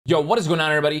Yo, what is going on,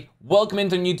 everybody? Welcome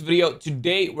into a new video.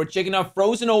 Today we're checking out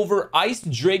Frozen Over Ice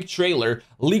Drake trailer,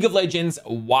 League of Legends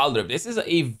Wild Rift. This is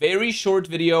a very short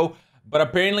video, but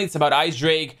apparently it's about Ice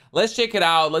Drake. Let's check it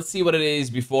out. Let's see what it is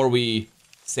before we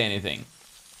say anything.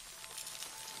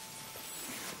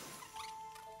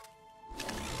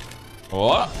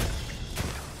 Oh,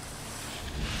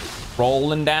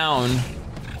 rolling down.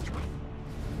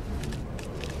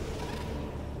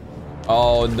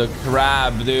 Oh, the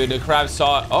crab, dude. The crab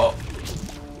saw it. Oh.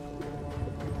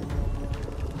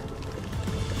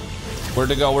 Where'd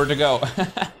to go? Where'd to go?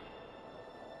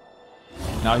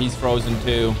 Now he's frozen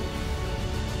too.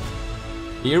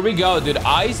 Here we go, dude.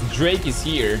 Ice Drake is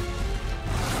here.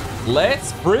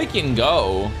 Let's freaking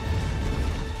go.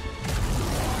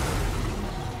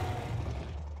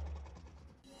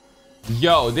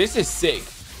 Yo, this is sick.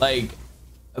 Like,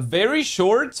 very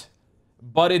short,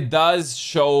 but it does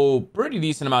show pretty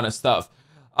decent amount of stuff.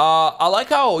 I like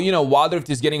how, Wild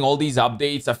Rift is getting all these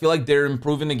updates. I feel like they're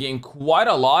improving the game quite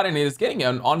a lot, and it's getting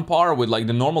on par with like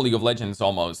the normal League of Legends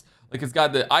almost. Like, it's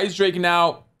got the Ice Drake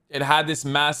now. It had this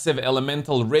massive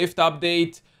Elemental Rift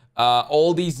update.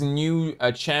 All these new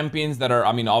champions that are,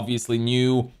 obviously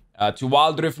new to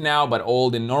Wild Rift now, but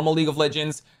old in normal League of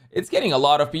Legends. It's getting a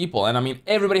lot of people, and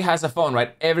everybody has a phone,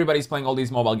 right? Everybody's playing all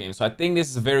these mobile games, so I think this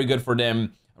is very good for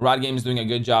them. Riot Games is doing a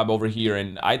good job over here,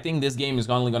 and I think this game is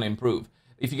only going to improve.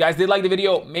 If you guys did like the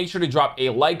video, make sure to drop a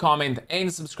like, comment,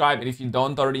 and subscribe. And if you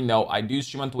don't already know, I do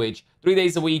stream on Twitch 3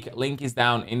 days a week. Link is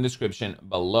down in the description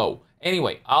below.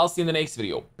 Anyway, I'll see you in the next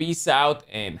video. Peace out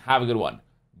and have a good one.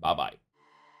 Bye-bye.